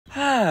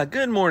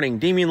Good morning.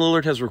 Damian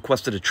Lillard has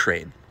requested a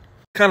trade.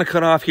 Kind of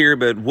cut off here,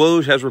 but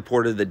Woj has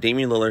reported that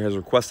Damian Lillard has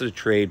requested a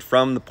trade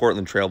from the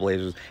Portland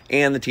Trailblazers,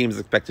 and the team is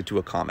expected to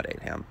accommodate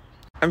him.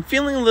 I'm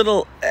feeling a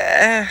little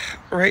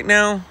right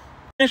now.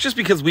 It's just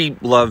because we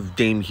love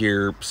Dame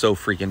here so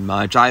freaking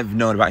much. I've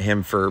known about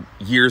him for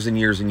years and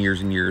years and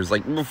years and years,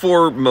 like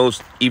before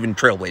most even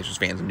Trailblazers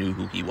fans knew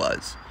who he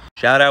was.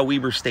 Shout out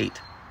Weber State.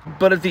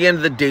 But at the end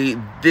of the day,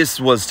 this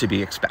was to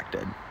be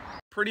expected.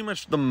 Pretty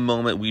much the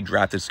moment we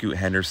drafted Scoot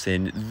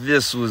Henderson,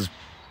 this was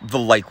the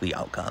likely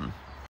outcome.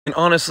 And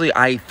honestly,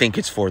 I think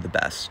it's for the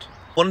best.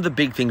 One of the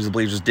big things the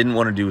Blazers didn't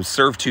want to do is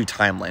serve two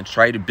timelines,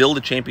 try to build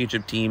a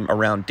championship team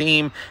around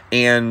Dame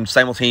and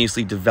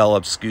simultaneously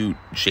develop Scoot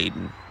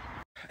Shaedon.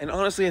 And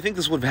honestly, I think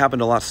this would have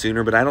happened a lot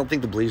sooner, but I don't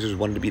think the Blazers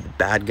wanted to be the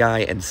bad guy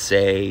and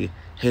say,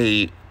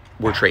 hey,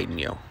 we're trading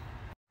you.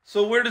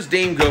 So where does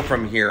Dame go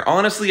from here?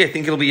 Honestly, I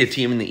think it'll be a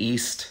team in the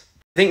East.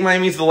 I think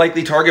Miami's the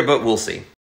likely target, but we'll see.